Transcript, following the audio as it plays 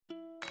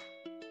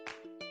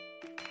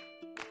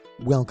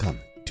Welcome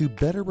to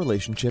Better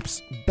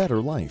Relationships,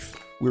 Better Life,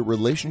 where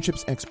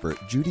relationships expert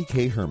Judy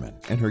K. Herman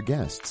and her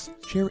guests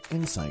share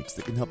insights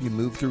that can help you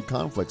move through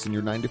conflicts in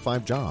your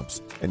 9-to-5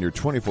 jobs and your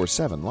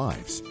 24/7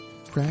 lives.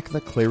 Crack the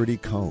clarity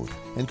code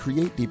and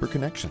create deeper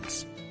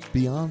connections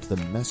beyond the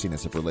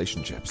messiness of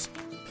relationships.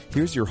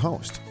 Here's your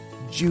host,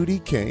 Judy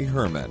K.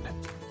 Herman.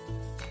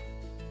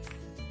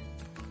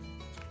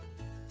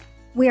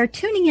 We are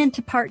tuning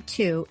into part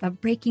 2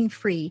 of Breaking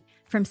Free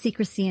from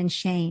Secrecy and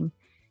Shame.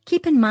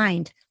 Keep in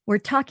mind, we're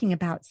talking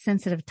about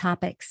sensitive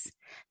topics.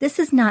 This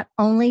is not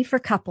only for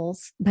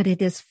couples, but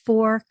it is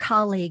for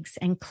colleagues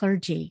and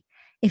clergy.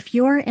 If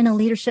you're in a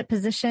leadership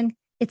position,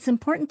 it's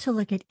important to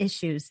look at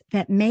issues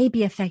that may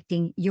be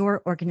affecting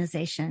your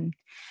organization.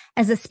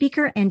 As a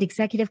speaker and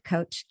executive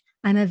coach,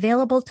 I'm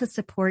available to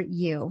support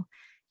you.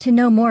 To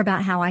know more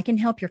about how I can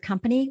help your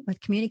company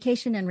with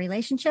communication and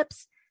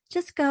relationships,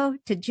 just go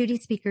to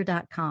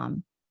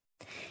judyspeaker.com.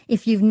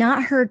 If you've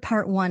not heard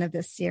part 1 of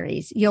this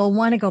series, you'll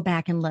want to go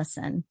back and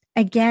listen.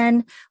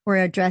 Again,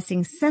 we're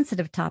addressing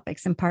sensitive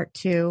topics in part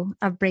 2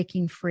 of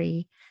Breaking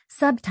Free,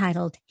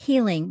 subtitled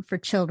Healing for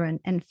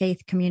Children and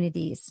Faith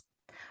Communities.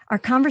 Our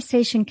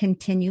conversation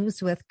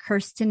continues with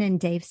Kirsten and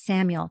Dave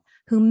Samuel,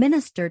 who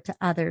minister to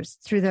others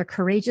through their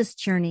courageous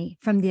journey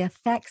from the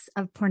effects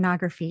of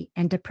pornography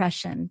and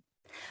depression.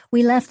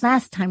 We left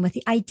last time with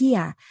the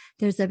idea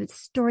there's a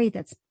story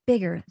that's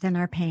bigger than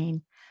our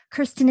pain.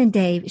 Kirsten and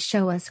Dave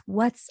show us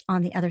what's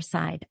on the other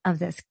side of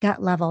this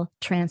gut-level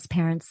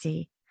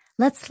transparency.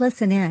 Let's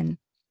listen in.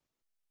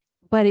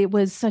 But it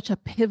was such a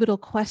pivotal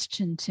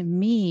question to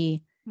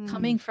me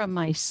coming from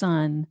my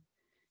son,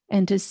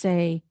 and to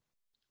say,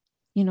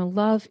 you know,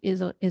 love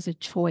is a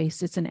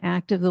choice. It's an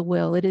act of the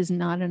will. It is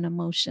not an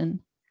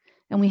emotion.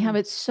 And we have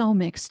it so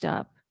mixed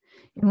up.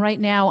 And right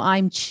now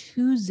I'm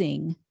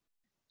choosing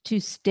to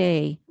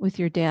stay with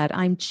your dad.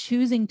 I'm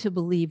choosing to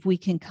believe we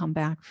can come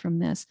back from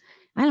this.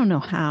 I don't know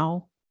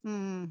how,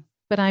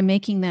 but I'm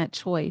making that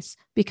choice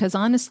because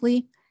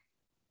honestly,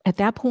 at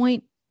that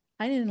point,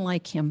 I didn't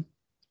like him.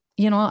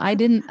 You know, I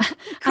didn't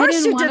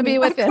want to be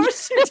with him.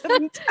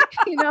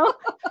 You know,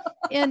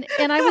 and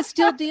I was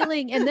still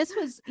dealing. And this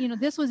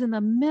was in the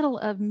middle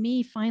of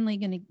me finally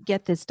going to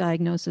get this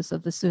diagnosis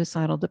of the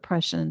suicidal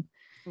depression.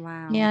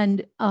 Wow.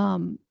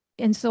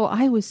 And so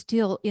I was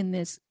still in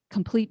this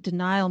complete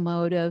denial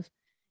mode of,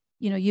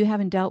 you know, you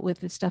haven't dealt with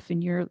this stuff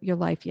in your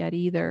life yet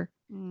either.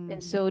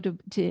 And so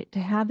to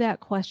have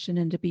that question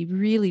and to be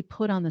really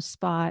put on the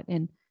spot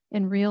and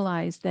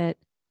realize that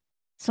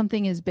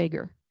something is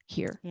bigger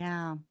here.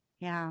 Yeah.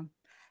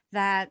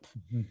 That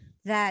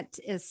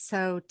is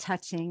so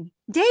touching.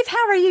 Dave,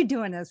 how are you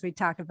doing as we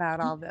talk about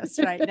all this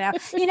right now?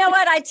 You know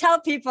what? I tell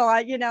people,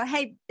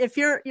 hey, if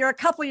you're a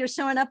couple, you're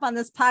showing up on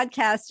this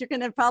podcast, you're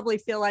going to probably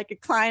feel like a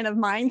client of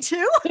mine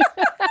too.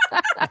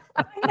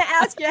 I'm going to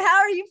ask you, how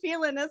are you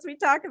feeling as we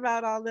talk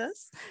about all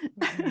this?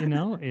 You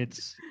know,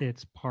 it's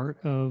part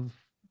of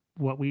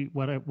what we've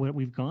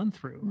gone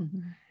through. Mm-hmm.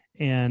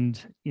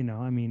 And, you know,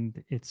 I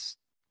mean, it's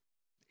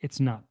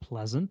not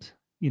pleasant,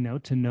 you know,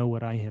 to know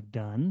what I have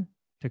done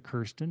to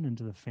Kirsten and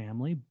to the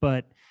family,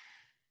 but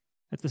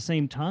at the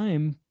same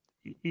time,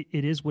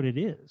 it is what it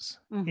is.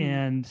 Mm-hmm.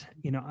 And,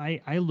 you know,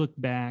 I look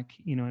back,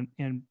 you know,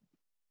 and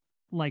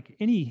like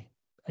any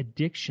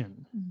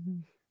addiction,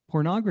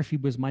 pornography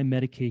was my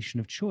medication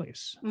of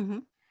choice. Mm-hmm.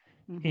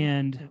 Mm-hmm.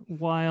 And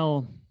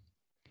while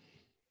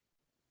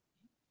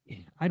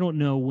I don't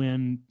know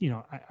when, you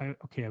know, I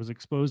was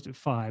exposed at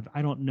 5.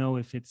 I don't know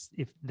if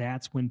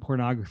that's when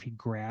pornography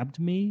grabbed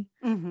me,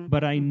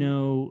 but I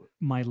know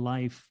my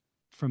life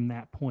from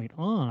that point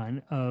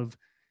on of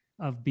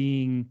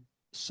being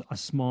a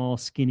small,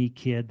 skinny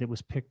kid that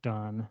was picked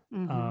on,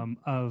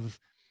 of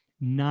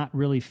not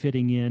really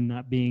fitting in,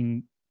 not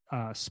being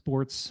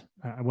sports.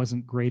 I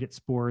wasn't great at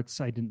sports.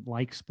 I didn't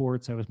like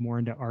sports. I was more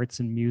into arts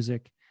and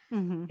music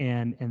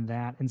and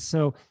that. And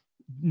so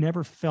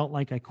never felt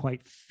like I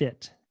quite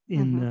fit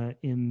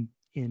in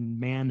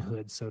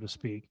manhood, so to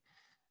speak.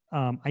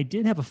 I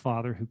did have a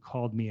father who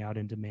called me out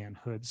into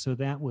manhood. So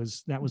that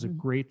was a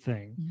great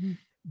thing.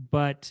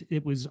 But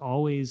it was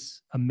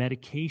always a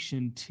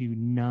medication to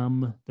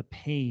numb the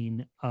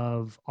pain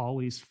of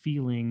always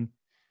feeling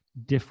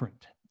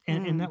different.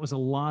 And that was a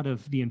lot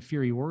of the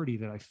inferiority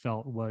that I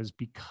felt was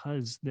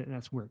because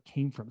that's where it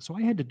came from. So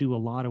I had to do a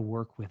lot of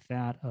work with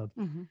that of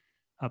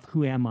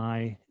who am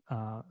I?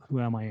 Who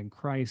am I in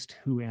Christ?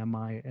 Who am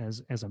I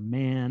as a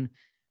man?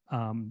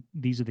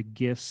 These are the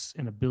gifts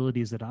and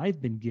abilities that I've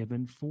been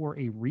given for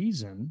a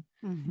reason.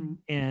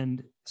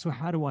 And so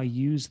how do I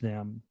use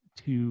them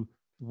to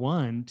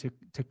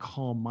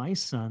call my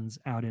sons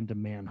out into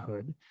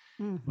manhood,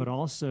 but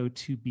also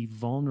to be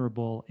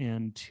vulnerable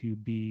and to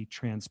be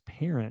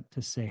transparent,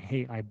 to say,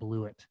 hey, I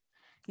blew it.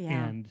 Yeah.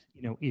 And,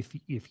 you know,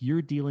 if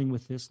you're dealing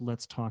with this,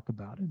 let's talk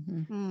about it.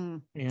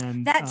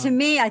 And that to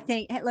me, I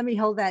think, let me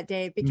hold that,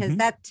 Dave, because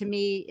that to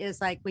me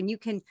is like when you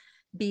can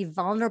be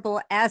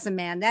vulnerable as a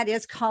man, that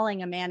is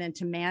calling a man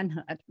into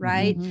manhood,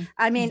 right?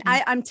 I mean,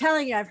 I'm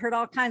telling you, I've heard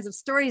all kinds of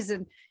stories,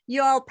 and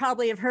you all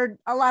probably have heard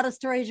a lot of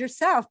stories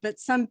yourself, but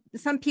some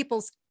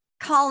people's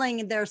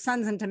calling their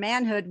sons into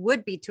manhood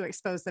would be to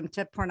expose them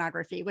to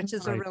pornography, which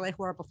is a Right. really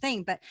horrible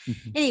thing. But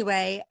Mhm.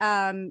 anyway,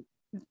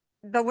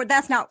 but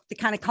that's not the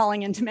kind of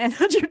calling into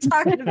manhood you're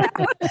talking about.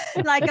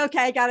 Like,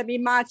 okay, got to be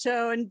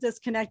macho and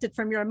disconnected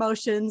from your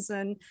emotions,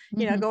 and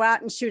go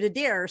out and shoot a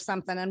deer or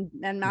something,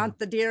 and mount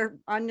the deer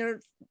on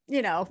your,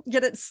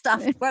 get it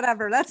stuffed,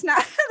 whatever. That's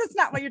not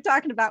what you're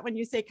talking about when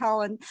you say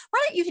calling.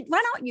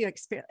 Why don't you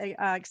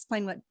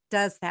explain what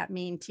does that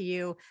mean to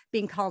you,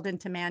 being called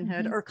into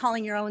manhood, or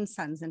calling your own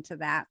sons into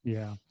that?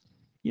 Yeah,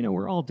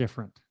 we're all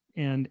different,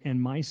 and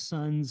my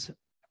sons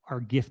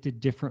are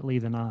gifted differently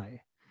than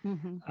I.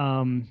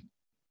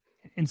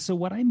 And so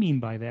what I mean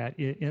by that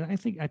is, I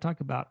think I talk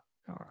about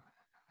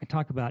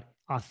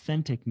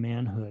authentic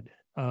manhood,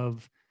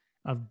 of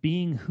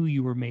being who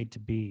you were made to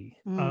be,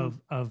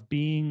 of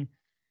being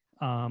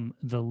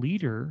the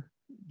leader,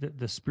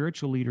 the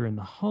spiritual leader in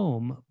the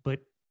home,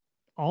 but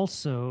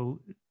also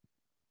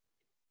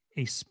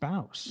a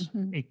spouse,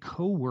 a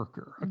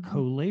co-worker, a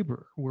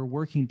co-laborer. We're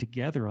working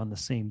together on the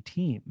same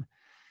team.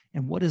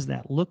 And what does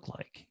that look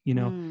like?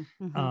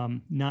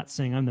 Not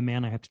saying I'm the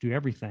man, I have to do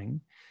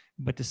everything,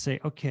 but to say,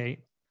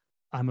 okay,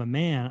 I'm a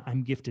man,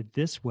 I'm gifted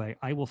this way,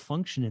 I will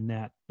function in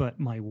that, but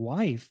my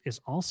wife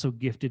is also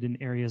gifted in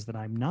areas that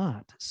I'm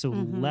not. So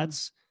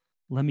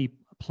let me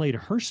play to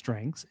her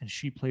strengths and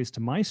she plays to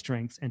my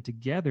strengths, and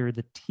together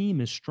the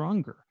team is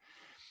stronger.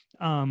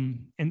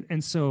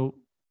 And so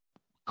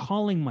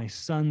calling my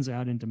sons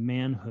out into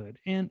manhood,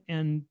 and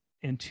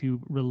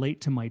to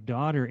relate to my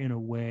daughter in a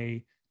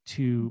way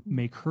to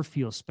make her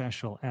feel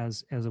special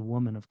as a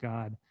woman of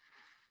God,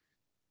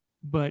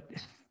 but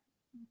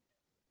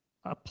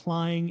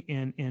applying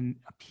and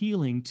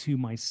appealing to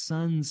my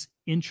son's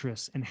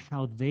interests and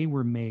how they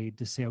were made,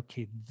 to say,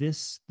 okay,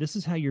 this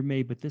is how you're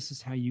made, but this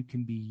is how you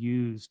can be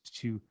used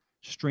to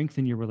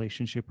strengthen your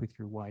relationship with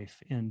your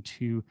wife, and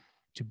to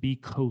be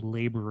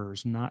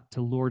co-laborers, not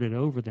to lord it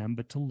over them,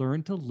 but to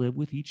learn to live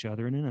with each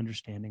other in an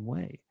understanding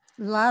way.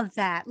 Love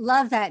that,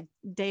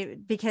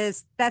 David,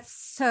 because that's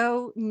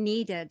so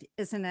needed,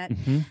 isn't it?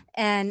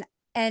 And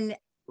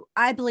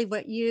I believe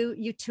what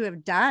you two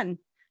have done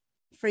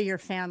for your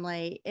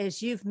family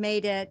is you've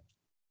made it,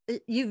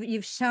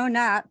 you've shown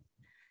up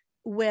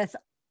with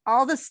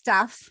all the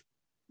stuff,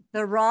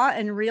 the raw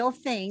and real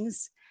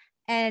things,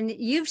 and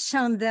you've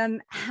shown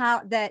them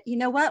how that,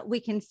 what,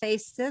 we can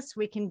face this,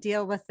 we can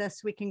deal with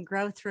this, we can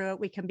grow through it,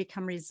 we can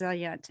become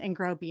resilient and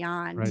grow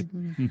beyond, right.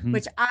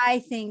 Which I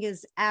think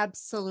is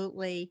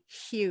absolutely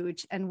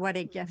huge, and what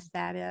a gift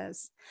that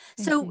is.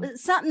 So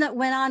something that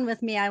went on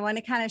with me, I want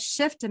to kind of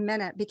shift a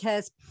minute,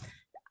 because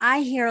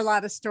I hear a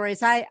lot of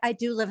stories. I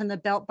do live in the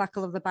belt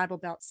buckle of the Bible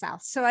Belt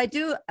South. So I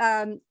do,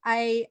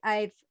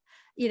 I've,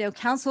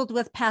 counseled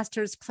with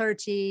pastors,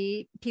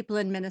 clergy, people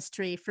in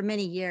ministry for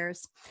many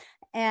years.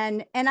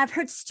 And I've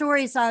heard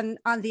stories on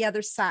the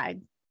other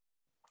side.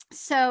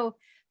 So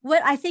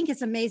what I think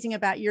is amazing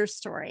about your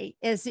story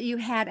is that you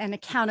had an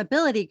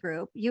accountability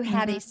group, you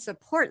had a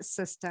support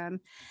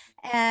system,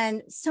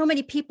 and so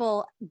many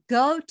people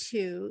go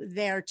to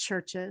their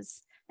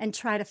churches and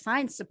try to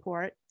find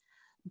support,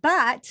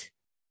 but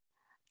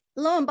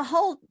lo and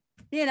behold,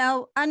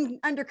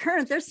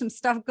 undercurrent, there's some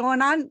stuff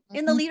going on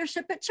in the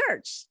leadership at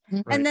church,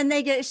 and then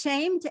they get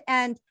shamed.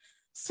 And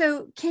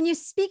so can you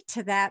speak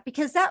to that?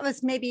 Because that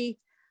was maybe,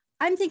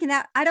 I'm thinking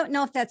that, I don't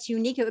know if that's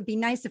unique. It would be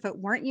nice if it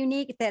weren't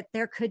unique, that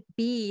there could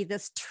be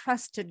this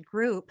trusted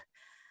group.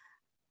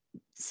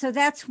 So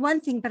that's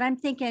one thing, but I'm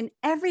thinking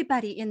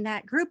everybody in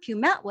that group you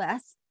met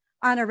with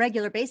on a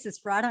regular basis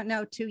for, I don't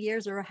know, 2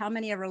 years or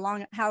however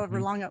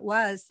long it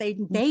was, they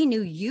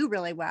knew you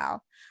really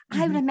well.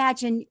 I would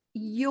imagine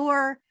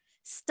your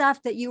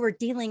stuff that you were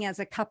dealing as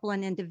a couple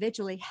and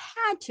individually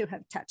had to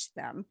have touched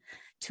them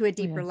to a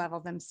deeper level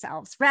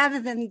themselves, rather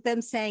than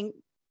them saying,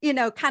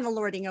 kind of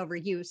lording over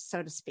you,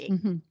 so to speak.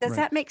 Does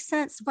that make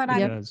sense? What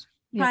I'm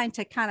trying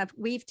to kind of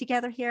weave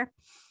together here?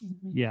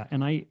 Yeah.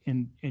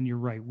 And you're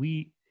right.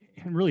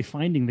 And really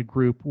finding the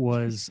group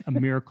was a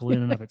miracle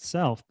in and of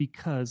itself,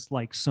 because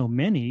like so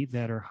many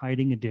that are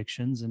hiding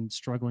addictions and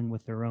struggling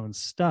with their own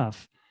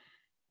stuff,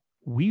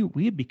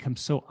 we had become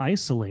so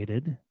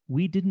isolated.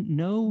 We didn't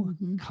know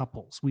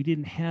couples. We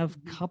didn't have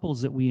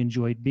couples that we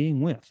enjoyed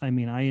being with. I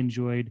mean, I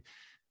enjoyed,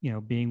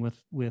 being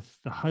with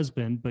the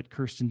husband, but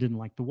Kirsten didn't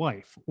like the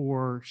wife,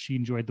 or she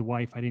enjoyed the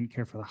wife. I didn't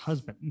care for the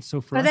husband. And so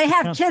for us, they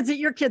have kids that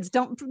your kids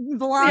don't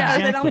belong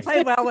to, they don't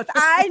play well with.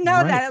 I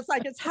know that it's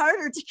like, it's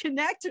harder to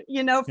connect,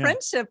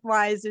 friendship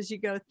wise as you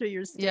go through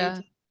your stage.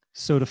 Yeah.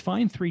 So to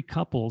find 3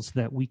 couples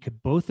that we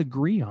could both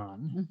agree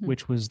on,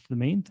 which was the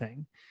main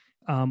thing,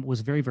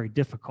 was very, very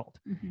difficult.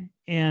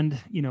 And,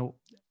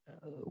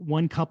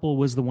 one couple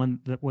was the one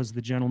that was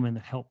the gentleman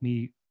that helped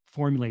me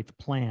formulate the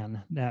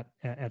plan that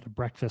at a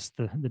breakfast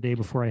the day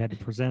before I had to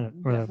present it,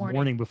 or the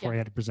morning before I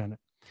had to present it.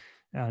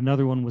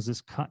 Another one was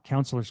this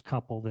counselor's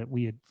couple that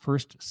we had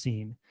first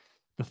seen.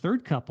 The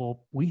third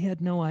couple, we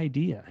had no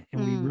idea.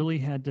 And we really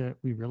had to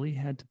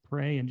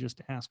pray and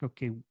just ask,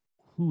 okay,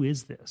 who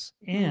is this?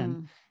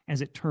 And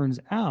as it turns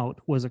out,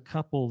 was a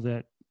couple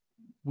that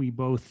we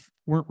both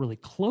weren't really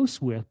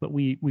close with, but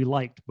we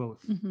liked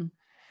both. Mm-hmm.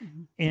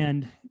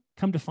 And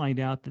come to find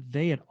out that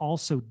they had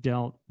also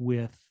dealt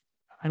with,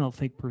 I don't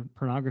think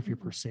pornography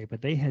per se,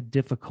 but they had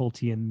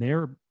difficulty in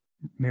their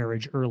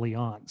marriage early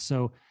on.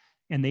 So,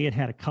 and they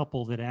had a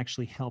couple that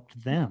actually helped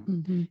them.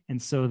 Mm-hmm.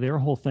 And so their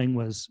whole thing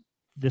was,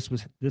 this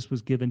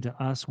was given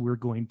to us. We're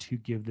going to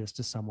give this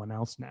to someone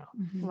else now.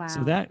 Mm-hmm. Wow.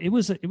 So that it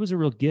was a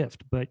real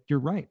gift, but you're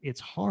right. It's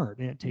hard,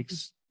 and it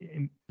takes,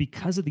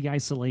 because of the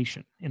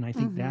isolation. And I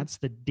think that's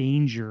the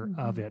danger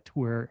of it,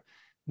 where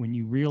when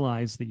you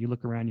realize that you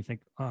look around, you think,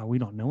 oh, we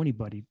don't know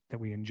anybody that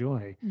we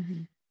enjoy.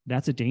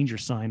 That's a danger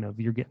sign of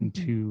you're getting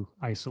too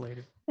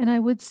isolated. And I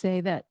would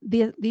say that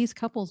these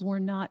couples were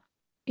not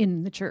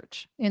in the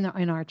church, in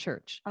our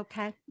church.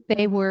 Okay.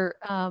 They were,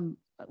 one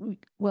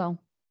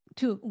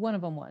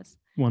of them was.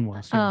 One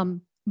was. Yeah.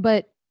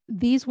 But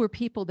these were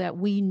people that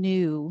we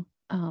knew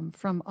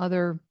from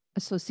other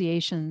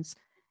associations.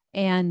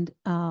 And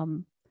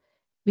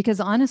because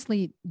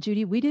honestly,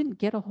 Judy, we didn't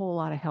get a whole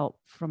lot of help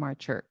from our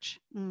church.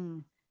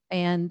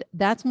 And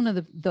that's one of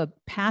the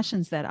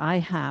passions that I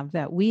have,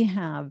 that we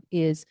have,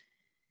 is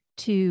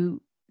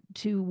to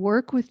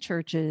work with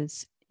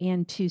churches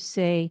and to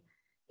say,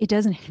 it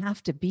doesn't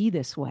have to be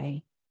this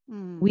way.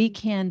 We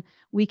can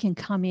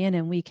come in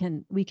and we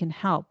can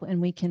help,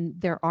 and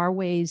there are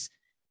ways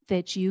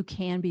that you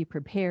can be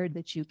prepared,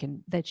 that you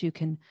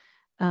can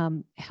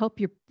help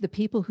the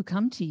people who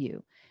come to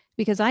you,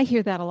 because I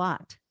hear that a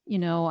lot.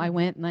 I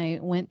went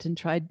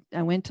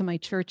to my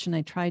church and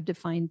I tried to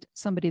find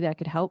somebody that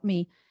could help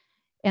me.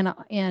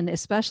 And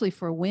especially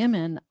for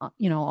women,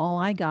 all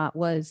I got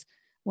was,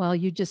 well,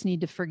 you just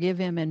need to forgive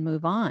him and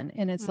move on.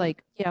 And it's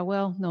like, yeah,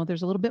 well, no,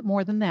 there's a little bit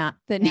more than that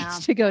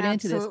needs to go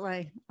into this.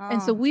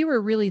 And so we were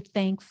really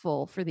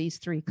thankful for these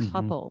three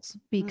couples,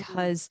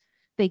 because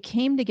they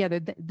came together.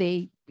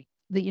 They,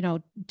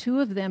 two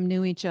of them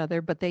knew each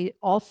other, but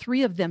all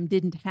three of them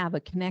didn't have a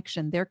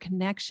connection. Their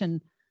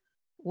connection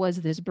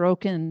was this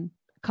broken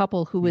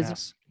couple who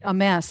was a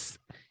mess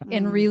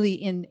and really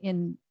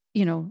in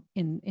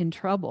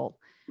trouble.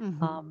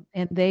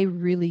 And they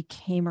really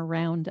came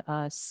around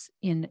us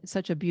in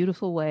such a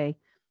beautiful way.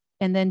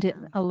 And then to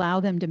allow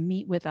them to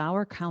meet with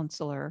our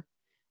counselor,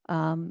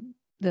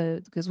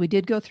 because we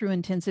did go through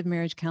intensive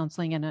marriage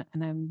counseling,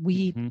 and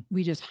we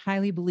just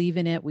highly believe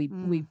in it.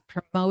 We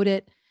promote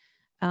it.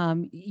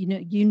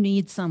 You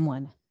need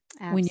someone.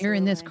 Absolutely. When you're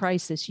in this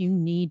crisis, you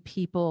need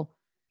people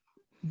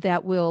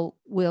that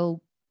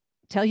will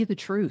tell you the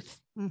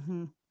truth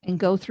and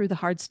go through the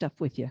hard stuff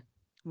with you.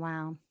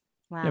 Wow.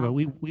 Yeah, but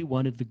we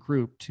wanted the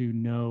group to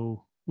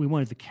know, we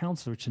wanted the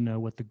counselor to know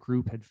what the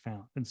group had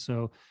found. And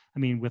so, I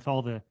mean, with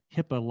all the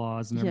HIPAA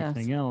laws and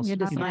everything else, you had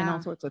to sign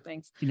all sorts of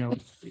things. It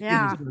was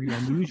very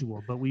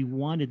unusual, but we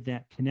wanted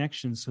that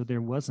connection so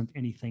there wasn't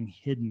anything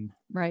hidden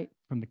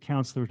from the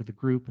counselor to the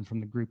group and from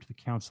the group to the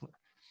counselor.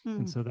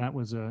 And so that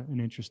was an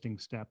interesting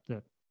step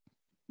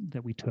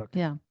that we took.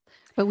 Yeah,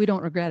 but we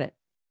don't regret it.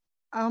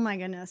 Oh my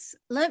goodness.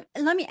 Let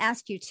me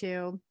ask you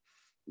too,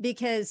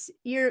 because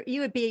you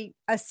would be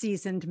a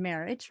seasoned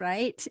marriage,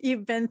 right?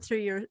 You've been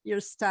through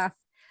your stuff.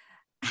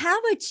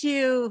 How would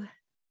you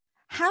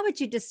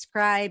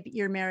describe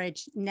your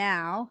marriage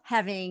now,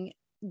 having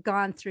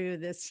gone through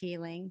this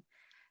healing,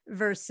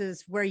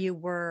 versus where you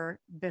were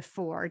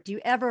before? Do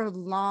you ever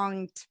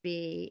long to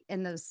be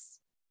in the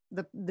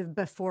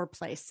before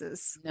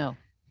places? No,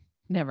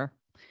 never.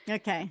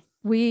 Okay.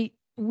 We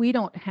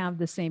don't have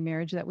the same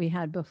marriage that we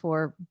had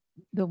before.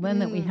 The one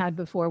that we had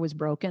before was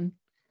broken.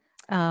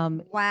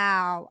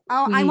 Wow.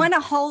 Oh, I want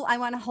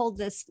to hold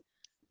this.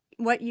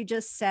 What you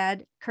just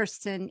said,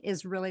 Kirsten,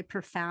 is really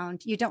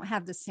profound. You don't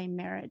have the same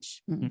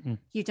marriage. Mm-mm.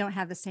 You don't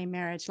have the same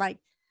marriage. Like,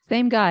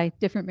 same guy,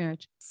 different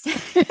marriage.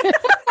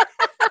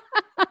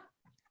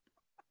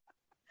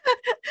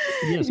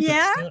 Yes,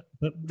 yeah,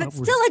 but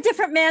still a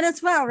different man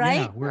as well,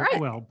 right? Yeah, we're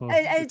both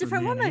a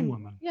different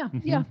woman. Yeah,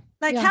 yeah.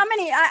 Like how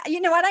many?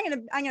 You know what?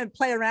 I'm gonna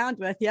play around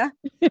with you.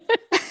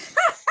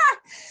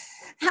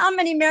 How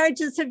many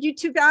marriages have you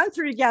two gone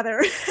through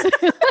together?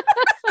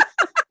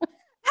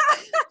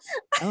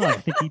 I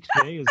think each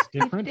day is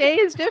different. Each day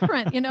is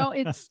different.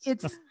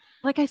 It's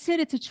like I said,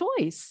 it's a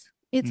choice.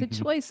 It's a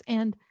choice.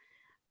 And,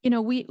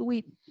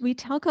 we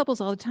tell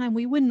couples all the time,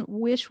 we wouldn't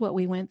wish what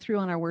we went through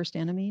on our worst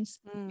enemies,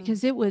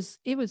 because it was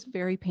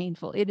very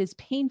painful. It is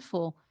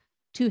painful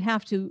to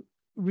have to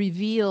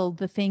reveal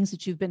the things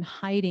that you've been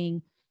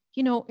hiding.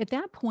 At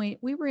that point,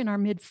 we were in our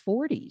mid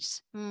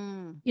 40s,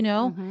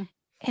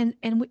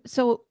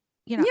 so,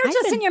 you're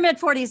just in your mid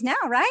 40s now,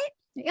 right?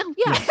 Yeah, of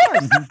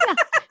course. Yeah.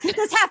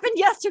 This happened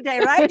yesterday,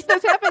 right?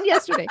 This happened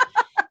yesterday.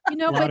 A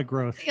lot of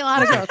growth. A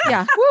lot of growth.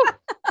 Yeah. Woo.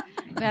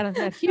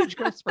 That huge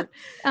growth spurt.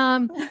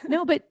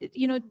 No, but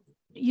you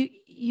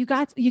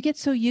get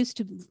so used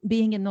to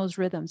being in those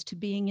rhythms, to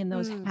being in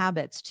those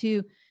habits,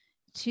 to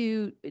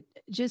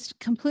just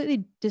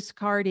completely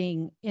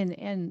discarding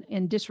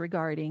and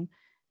disregarding,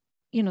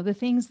 the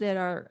things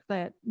that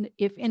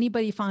if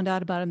anybody found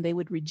out about them, they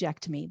would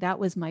reject me. That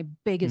was my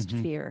biggest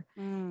fear.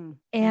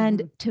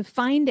 And to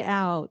find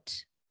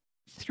out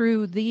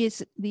through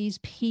these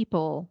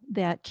people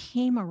that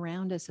came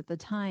around us at the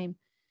time,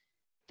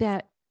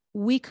 that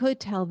we could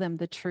tell them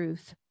the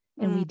truth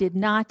and we did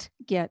not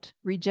get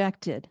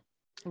rejected.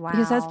 Wow.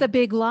 Because that's the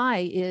big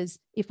lie, is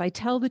if I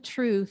tell the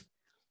truth,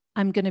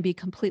 I'm going to be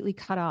completely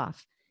cut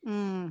off.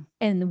 And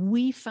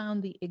we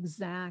found the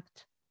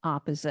exact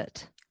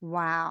opposite.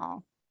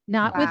 Wow.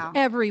 Not with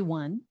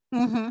everyone.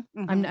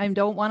 I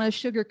don't want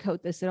to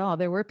sugarcoat this at all.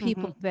 There were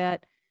people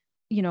that,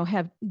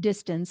 have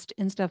distanced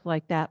and stuff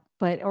like that,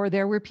 or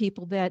there were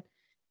people that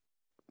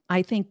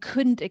I think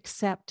couldn't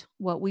accept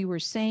what we were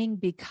saying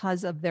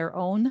because of their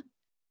own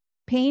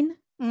pain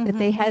that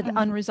they had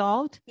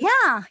unresolved.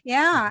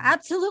 Yeah,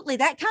 absolutely.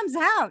 That comes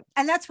out.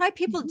 And that's why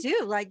people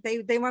do, like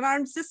they want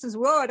armed systems.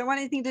 Whoa, I don't want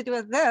anything to do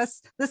with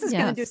this. This is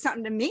going to do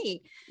something to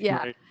me. Yeah.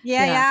 Right.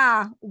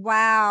 Yeah.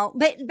 Wow.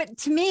 But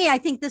to me, I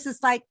think this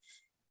is like,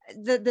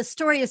 the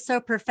story is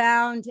so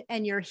profound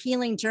and your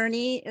healing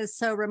journey is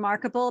so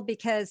remarkable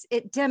because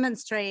it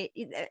demonstrates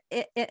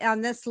it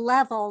on this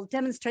level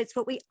demonstrates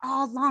what we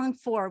all long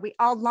for. We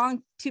all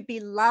long to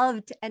be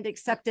loved and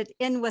accepted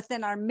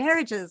within our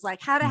marriages,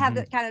 like how to have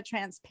that kind of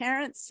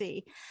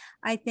transparency,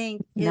 I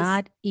think is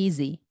not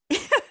easy.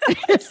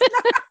 It's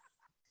not,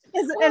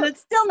 and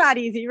it's still not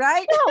easy,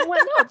 right?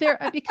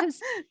 No,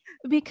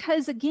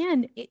 because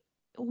again,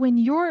 when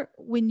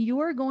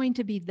you're going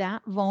to be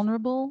that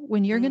vulnerable,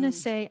 when you're going to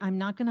say, I'm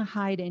not going to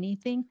hide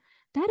anything,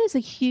 that is a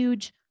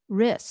huge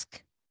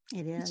risk.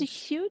 It is. It's a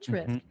huge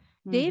risk.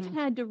 Dave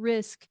had to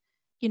risk,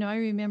 I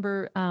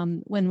remember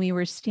when we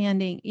were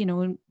standing,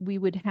 when we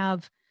would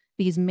have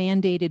these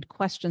mandated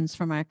questions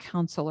from our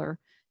counselor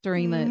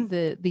during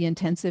the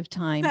intensive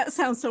time. That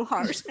sounds so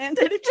harsh.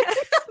 Mandated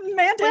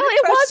well,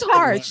 it was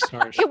harsh.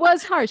 It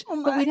was harsh.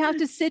 Oh, but we'd have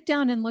to sit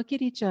down and look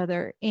at each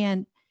other.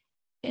 And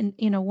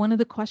one of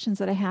the questions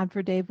that I had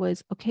for Dave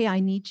was, okay, I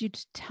need you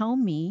to tell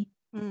me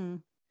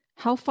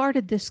how far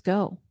did this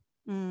go?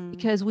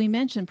 Because we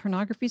mentioned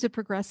pornography is a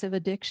progressive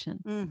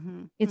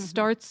addiction. It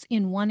starts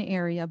in one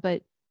area,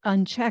 but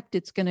unchecked,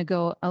 it's going to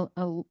go,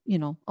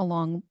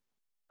 along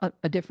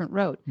a different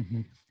road.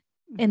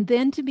 And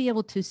then to be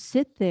able to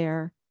sit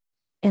there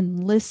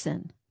and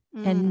listen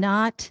and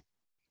not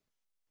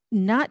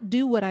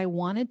do what I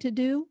wanted to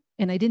do.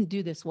 And I didn't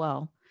do this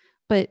well,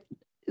 but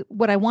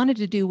what I wanted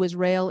to do was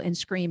rail and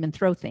scream and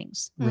throw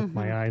things. Rip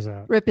my eyes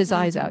out. Rip his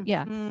eyes out.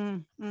 Yeah.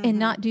 And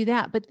not do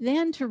that. But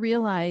then to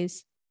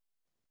realize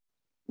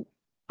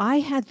I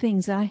had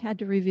things that I had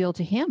to reveal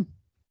to him.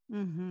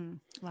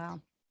 Wow.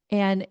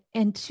 And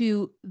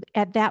to,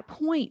 at that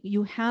point,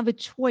 you have a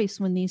choice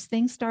when these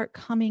things start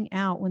coming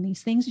out, when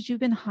these things that you've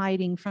been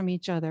hiding from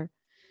each other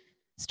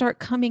start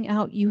coming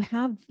out, you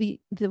have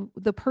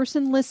the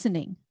person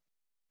listening,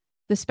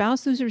 the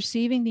spouse who's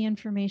receiving the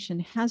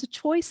information has a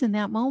choice in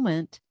that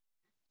moment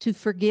to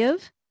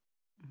forgive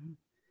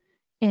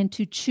and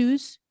to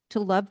choose to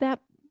love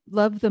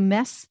the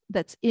mess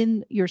that's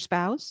in your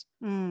spouse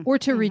or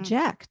to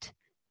reject.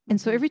 And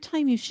so every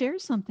time you share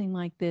something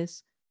like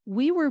this,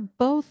 we were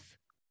both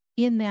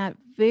in that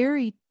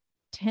very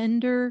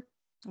tender,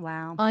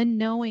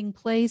 unknowing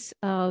place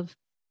of,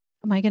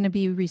 am I going to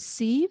be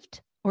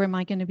received or am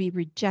I going to be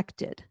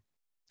rejected?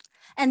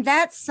 And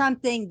that's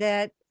something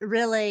that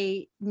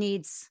really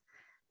needs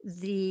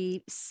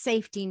the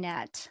safety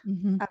net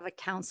of a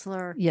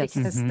counselor,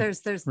 because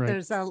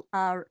there's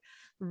a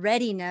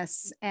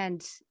readiness,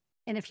 and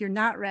if you're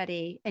not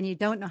ready and you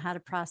don't know how to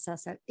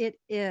process it, it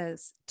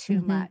is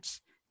too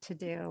much to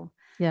do.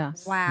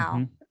 Yes.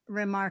 Wow.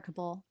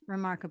 Remarkable.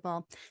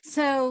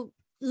 So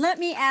let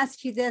me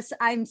ask you this.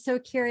 I'm so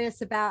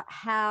curious about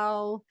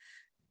how,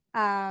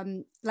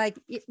 like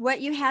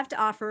what you have to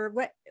offer.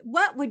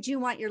 What would you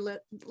want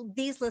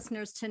these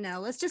listeners to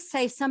know? Let's just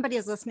say somebody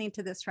is listening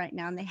to this right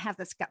now and they have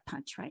this gut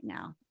punch right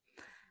now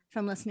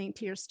from listening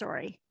to your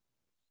story.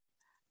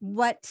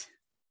 What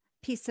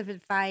piece of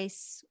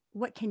advice,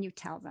 what can you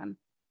tell them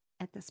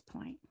at this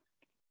point?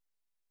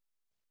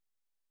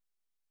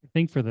 I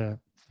think for the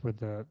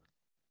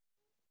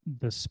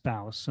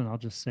spouse, and I'll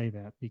just say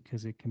that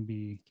because it can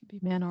be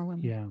man or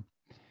woman. Yeah.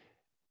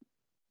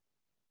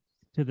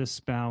 To the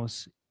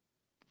spouse,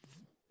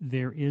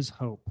 there is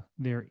hope.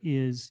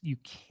 You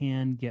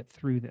can get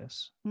through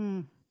this.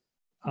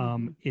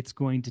 It's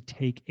going to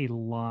take a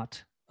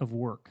lot of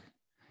work,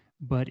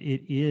 but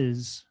it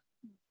is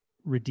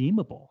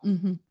redeemable.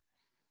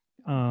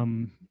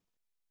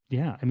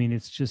 Yeah. I mean,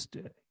 it's just,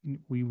 and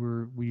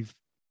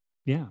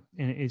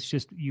it's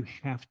just, you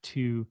have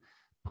to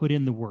put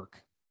in the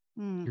work.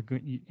 You're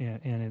good.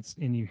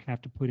 And you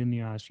have to put in the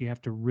honesty. You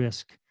have to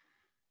risk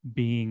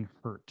being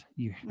hurt.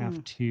 You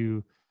have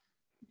to,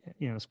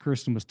 as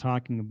Kirsten was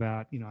talking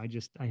about,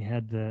 I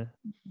had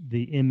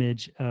the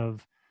image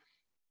of,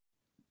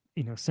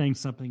 saying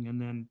something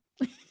and then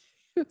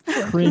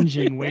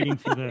cringing, waiting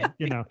for the,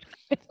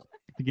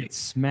 to get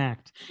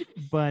smacked.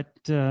 But,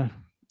 so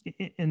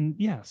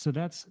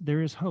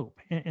there is hope.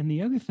 And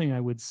the other thing I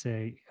would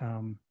say,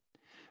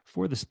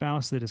 for the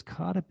spouse that is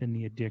caught up in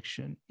the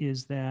addiction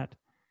is that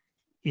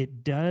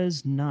it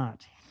does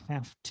not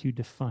have to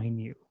define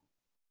you.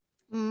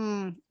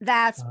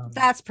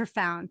 That's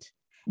profound.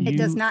 It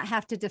does not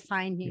have to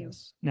define you.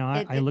 Yes. Now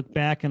I look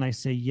back and I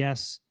say,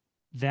 yes,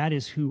 that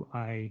is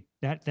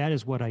that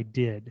is what I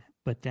did,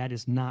 but that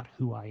is not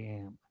who I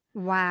am.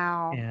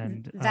 Wow.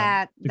 And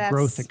that's the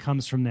growth that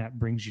comes from that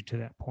brings you to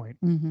that point.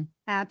 Mm-hmm.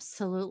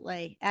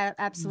 Absolutely.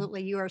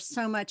 Absolutely. You are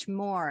so much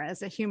more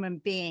as a human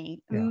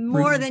being, Yeah.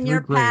 more than your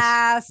grace.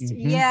 past.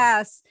 Mm-hmm.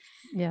 Yes.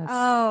 Yes.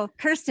 Oh,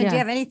 Kirsten, do you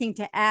have anything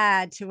to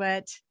add to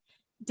what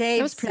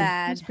Dave said?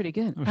 That was pretty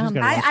good.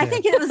 I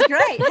think it was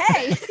great.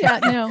 Hey. Yeah,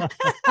 no.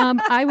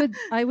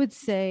 I would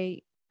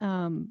say,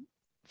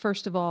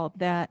 first of all,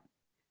 that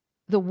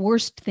the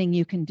worst thing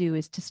you can do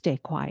is to stay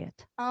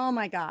quiet. Oh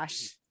my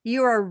gosh.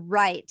 You are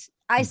right.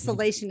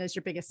 Isolation is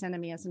your biggest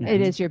enemy, isn't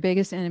it? It is your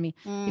biggest enemy.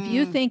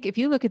 If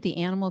you look at the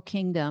animal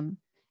kingdom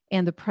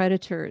and the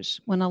predators,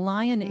 when a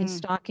lion is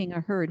stalking a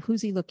herd,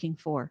 who's he looking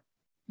for?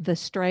 The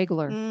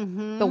straggler,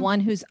 the one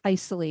who's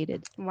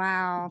isolated.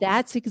 Wow.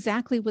 That's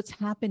exactly what's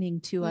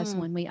happening to us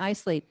when we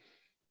isolate.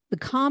 The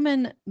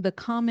common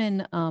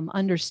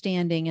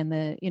understanding and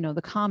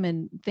the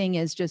common thing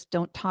is just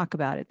don't talk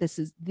about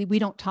it. We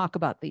don't talk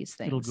about these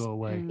things. It'll go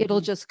away.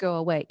 It'll just go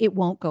away. It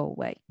won't go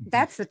away.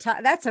 That's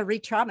a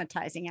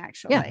re-traumatizing,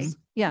 actually. Yes.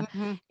 Yeah.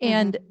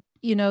 And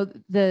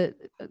the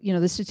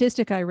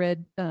statistic I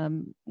read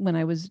when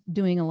I was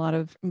doing a lot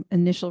of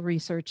initial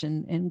research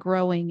and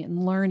growing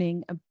and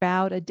learning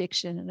about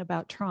addiction and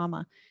about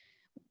trauma,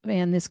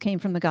 and this came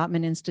from the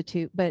Gottman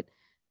Institute, but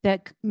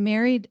that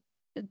married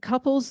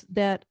couples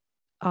that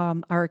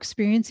are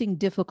experiencing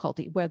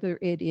difficulty, whether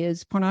it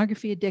is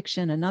pornography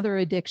addiction, another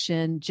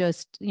addiction,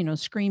 just,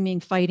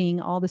 screaming,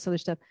 fighting, all this other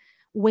stuff,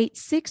 wait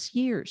 6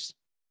 years.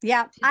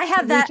 Yeah, I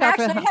have that.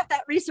 Actually, I have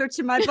that research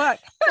in my book.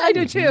 I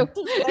do too.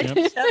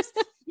 Yep.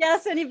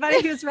 Yes,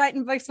 anybody who's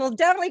writing books will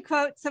definitely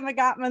quote some of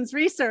Gottman's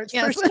research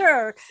for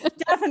sure.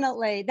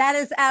 Definitely. That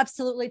is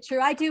absolutely true.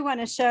 I want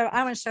to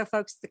show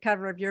folks the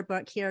cover of your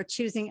book here,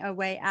 Choosing a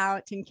Way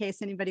Out, in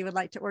case anybody would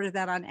like to order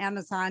that on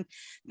Amazon.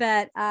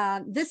 But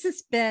this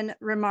has been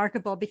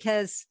remarkable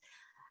because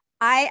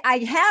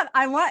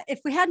if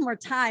we had more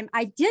time,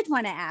 I did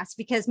want to ask,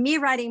 because me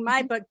writing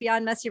my book,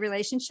 Beyond Messy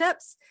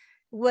Relationships,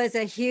 was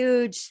a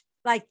huge,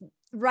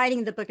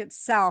 writing the book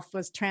itself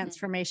was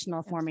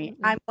transformational for me.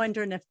 I'm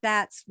wondering if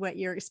that's what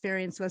your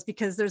experience was,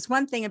 because there's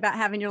one thing about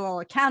having your little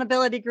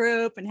accountability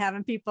group and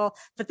having people,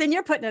 but then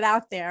you're putting it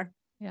out there.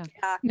 Yeah.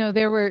 No,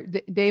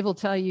 Dave will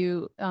tell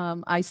you,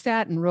 I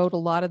sat and wrote a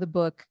lot of the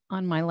book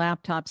on my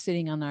laptop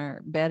sitting on our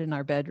bed in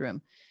our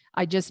bedroom.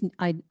 I just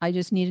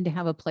needed to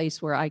have a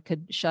place where I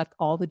could shut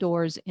all the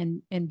doors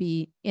and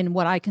be in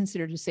what I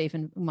considered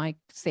my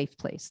safe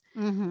place.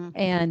 Mm-hmm.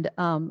 And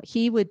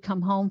he would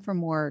come home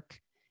from work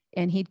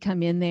and he'd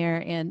come in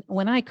there, and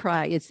when I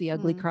cry, it's the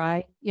ugly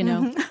cry,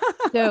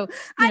 So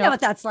I know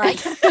what that's like.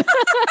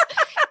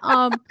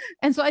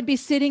 And so I'd be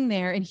sitting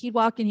there and he'd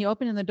walk in, he'd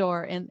open in the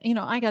door, and,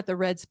 I got the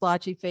red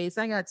splotchy face.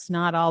 I got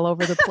snot all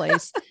over the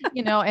place,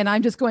 and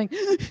I'm just going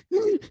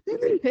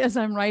as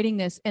I'm writing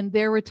this. And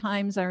there were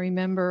times I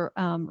remember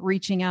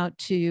reaching out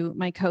to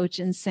my coach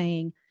and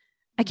saying,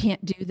 I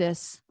can't do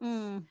this.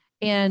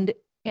 And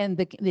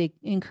the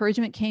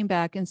encouragement came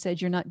back and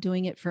said, you're not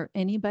doing it for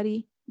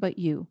anybody but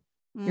you.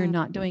 You're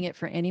not doing it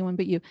for anyone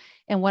but you.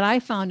 And what I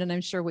found, and I'm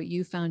sure what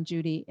you found,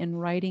 Judy, in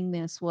writing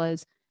this,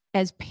 was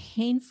as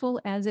painful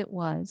as it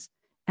was,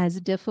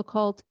 as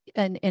difficult,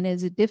 and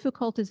as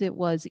difficult as it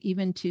was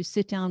even to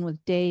sit down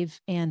with Dave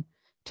and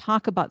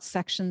talk about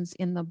sections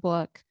in the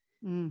book,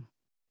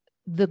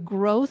 the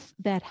growth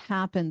that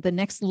happened, the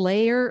next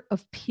layer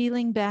of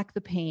peeling back the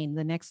pain,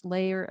 the next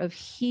layer of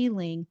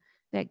healing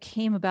that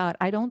came about,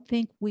 I don't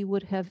think we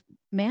would have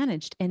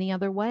managed any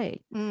other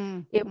way.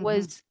 It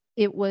was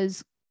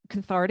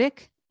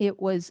cathartic.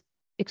 It was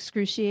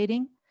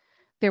excruciating.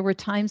 There were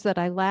times that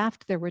I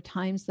laughed. There were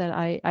times that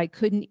I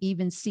couldn't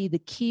even see the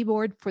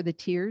keyboard for the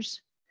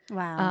tears.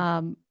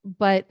 Wow.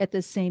 But at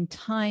the same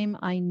time,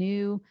 I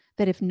knew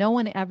that if no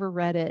one ever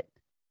read it,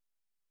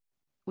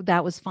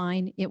 that was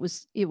fine. It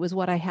was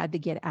what I had to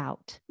get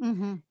out.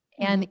 Mm-hmm.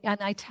 And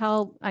I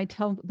tell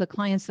the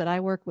clients that I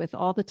work with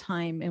all the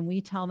time, and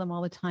we tell them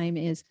all the time,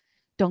 is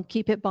don't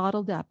keep it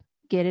bottled up,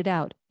 get it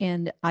out.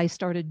 And I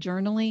started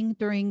journaling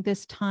during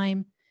this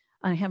time.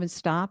 I haven't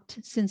stopped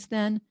since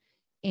then.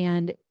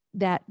 And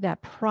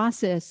that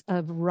process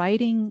of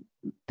writing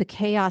the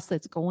chaos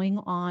that's going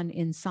on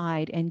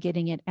inside and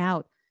getting it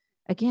out,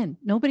 again,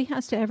 nobody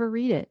has to ever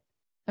read it.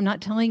 I'm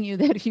not telling you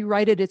that if you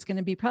write it, it's going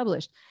to be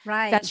published.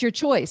 Right. That's your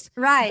choice.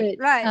 Right.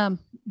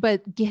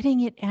 But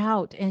getting it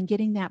out and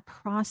getting that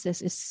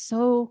process is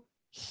so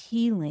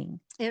healing.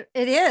 It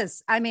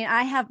is. I mean,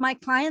 I have my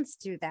clients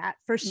do that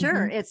for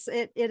sure. Mm-hmm.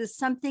 It is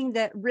something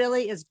that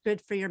really is good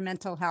for your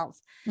mental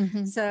health.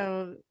 Mm-hmm.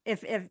 So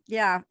if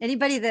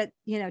anybody that,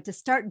 to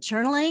start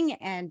journaling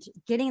and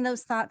getting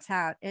those thoughts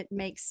out,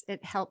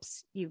 it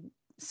helps you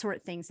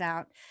sort things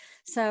out.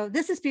 So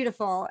this is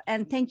beautiful.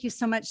 And thank you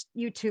so much,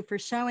 you two, for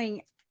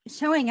showing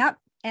up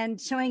and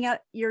showing out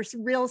your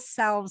real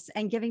selves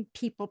and giving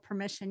people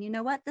permission. You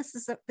know what? This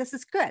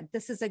is good.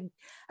 This is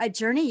a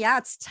journey. Yeah,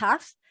 it's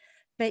tough,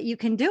 but you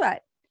can do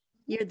it.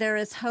 There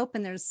is hope,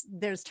 and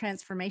there's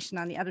transformation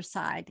on the other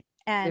side.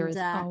 And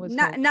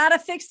not a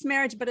fixed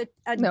marriage, but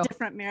a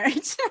different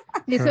marriage.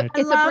 It's a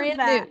brand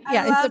new.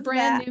 Yeah, it's a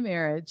brand new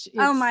marriage.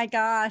 Oh my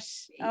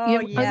gosh. Oh,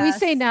 yes. We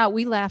say now,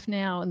 we laugh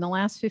now. In the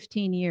last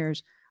 15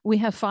 years, we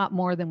have fought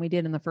more than we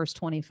did in the first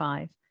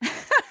 25.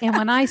 And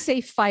when I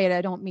say fight,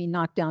 I don't mean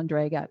knock down,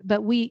 drag out.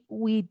 But we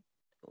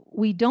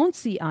don't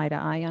see eye to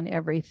eye on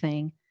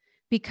everything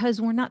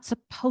because we're not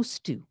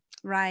supposed to.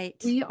 Right.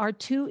 We are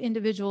two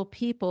individual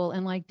people.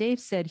 And like Dave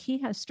said,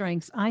 he has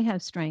strengths, I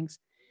have strengths.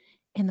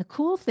 And the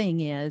cool thing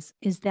is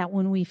that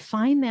when we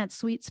find that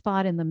sweet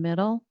spot in the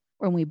middle,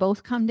 when we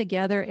both come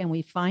together and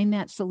we find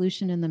that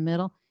solution in the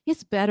middle,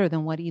 it's better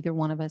than what either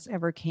one of us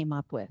ever came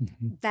up with.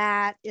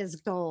 That is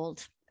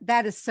gold.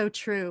 That is so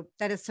true.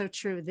 That is so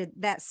true.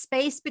 That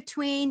space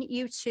between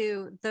you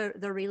two, the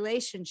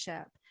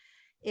relationship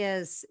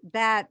is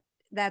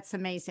that's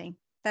amazing.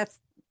 That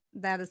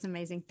is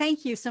amazing.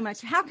 Thank you so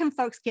much. How can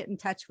folks get in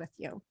touch with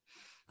you?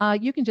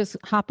 You can just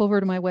hop over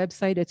to my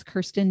website. It's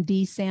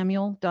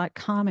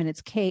KirstenDSamuel.com, and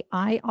it's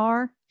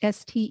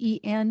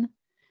KIRSTEN,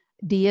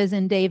 D as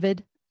in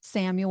David,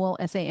 Samuel,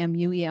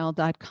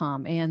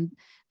 SAMUEL.com. And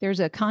there's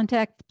a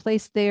contact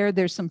place there.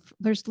 There's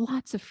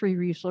lots of free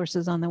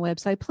resources on the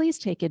website. Please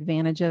take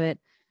advantage of it.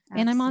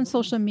 Absolutely. And I'm on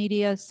social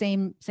media,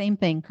 same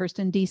thing,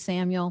 Kirsten D.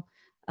 Samuel.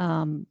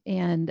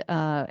 And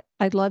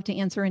I'd love to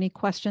answer any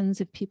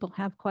questions if people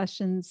have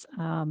questions.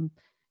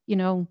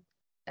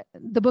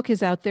 The book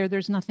is out there.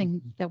 There's nothing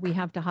that we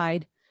have to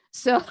hide.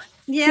 So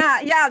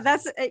yeah,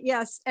 that's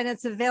yes. And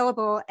it's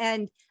available.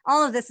 And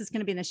all of this is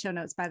going to be in the show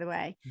notes, by the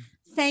way.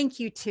 Thank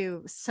you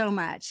two so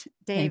much,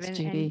 Dave. Thanks,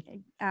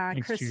 Judy.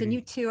 And Kirsten, Judy.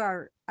 You two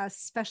are a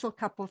special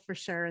couple for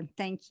sure. And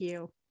thank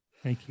you.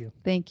 Thank you.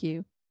 Thank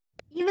you.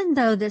 Even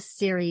though this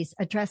series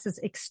addresses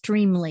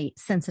extremely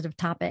sensitive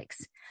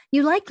topics,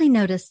 you likely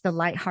noticed the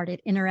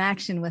lighthearted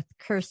interaction with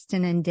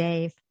Kirsten and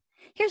Dave.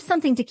 Here's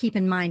something to keep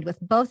in mind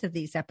with both of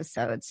these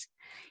episodes.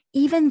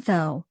 Even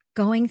though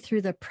going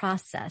through the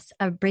process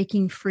of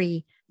breaking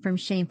free from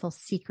shameful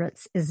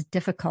secrets is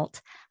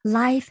difficult,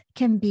 life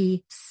can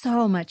be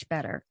so much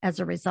better as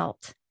a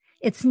result.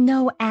 It's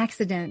no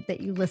accident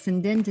that you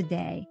listened in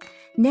today.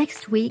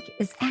 Next week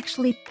is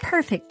actually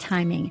perfect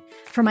timing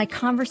for my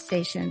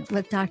conversation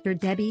with Dr.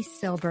 Debbie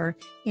Silber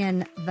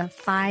in the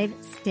 5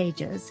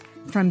 stages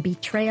from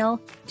betrayal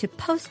to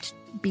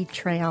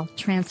post-betrayal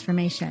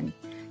transformation.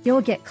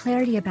 You'll get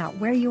clarity about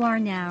where you are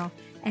now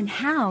and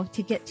how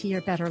to get to your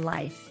better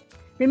life.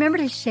 Remember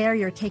to share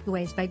your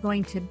takeaways by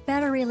going to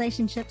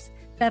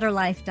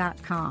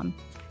betterrelationshipsbetterlife.com.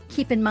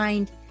 Keep in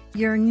mind,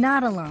 you're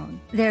not alone.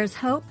 There's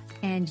hope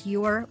and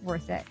you're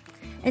worth it.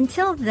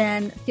 Until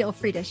then, feel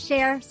free to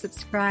share,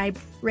 subscribe,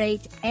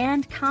 rate,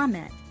 and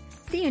comment.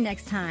 See you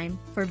next time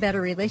for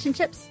Better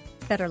Relationships,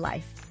 Better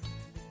Life.